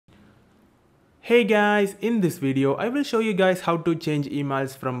Hey guys, in this video I will show you guys how to change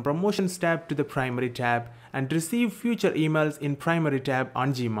emails from promotions tab to the primary tab and receive future emails in primary tab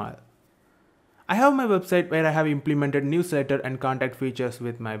on Gmail. I have my website where I have implemented newsletter and contact features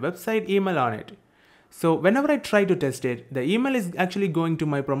with my website email on it. So whenever I try to test it, the email is actually going to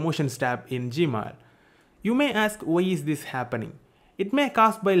my promotions tab in Gmail. You may ask, why is this happening? It may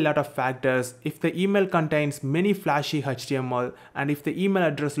caused by a lot of factors. If the email contains many flashy HTML and if the email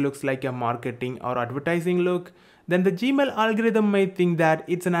address looks like a marketing or advertising look, then the Gmail algorithm may think that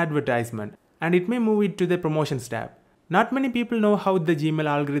it's an advertisement and it may move it to the promotions tab. Not many people know how the Gmail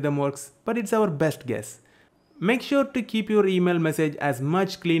algorithm works, but it's our best guess. Make sure to keep your email message as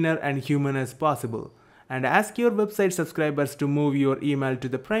much cleaner and human as possible, and ask your website subscribers to move your email to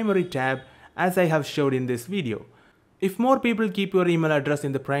the primary tab as I have showed in this video. If more people keep your email address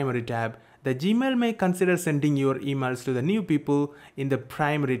in the primary tab, the Gmail may consider sending your emails to the new people in the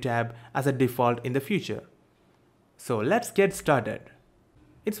primary tab as a default in the future. So let's get started.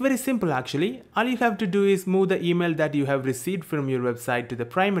 It's very simple actually. All you have to do is move the email that you have received from your website to the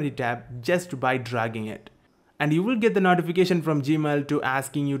primary tab just by dragging it. And you will get the notification from Gmail to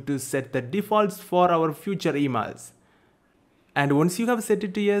asking you to set the defaults for our future emails. And once you have set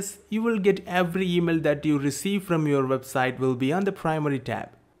it to yes, you will get every email that you receive from your website will be on the primary tab.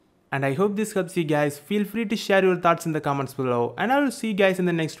 And I hope this helps you guys. Feel free to share your thoughts in the comments below, and I will see you guys in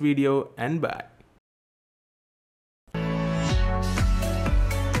the next video, and bye.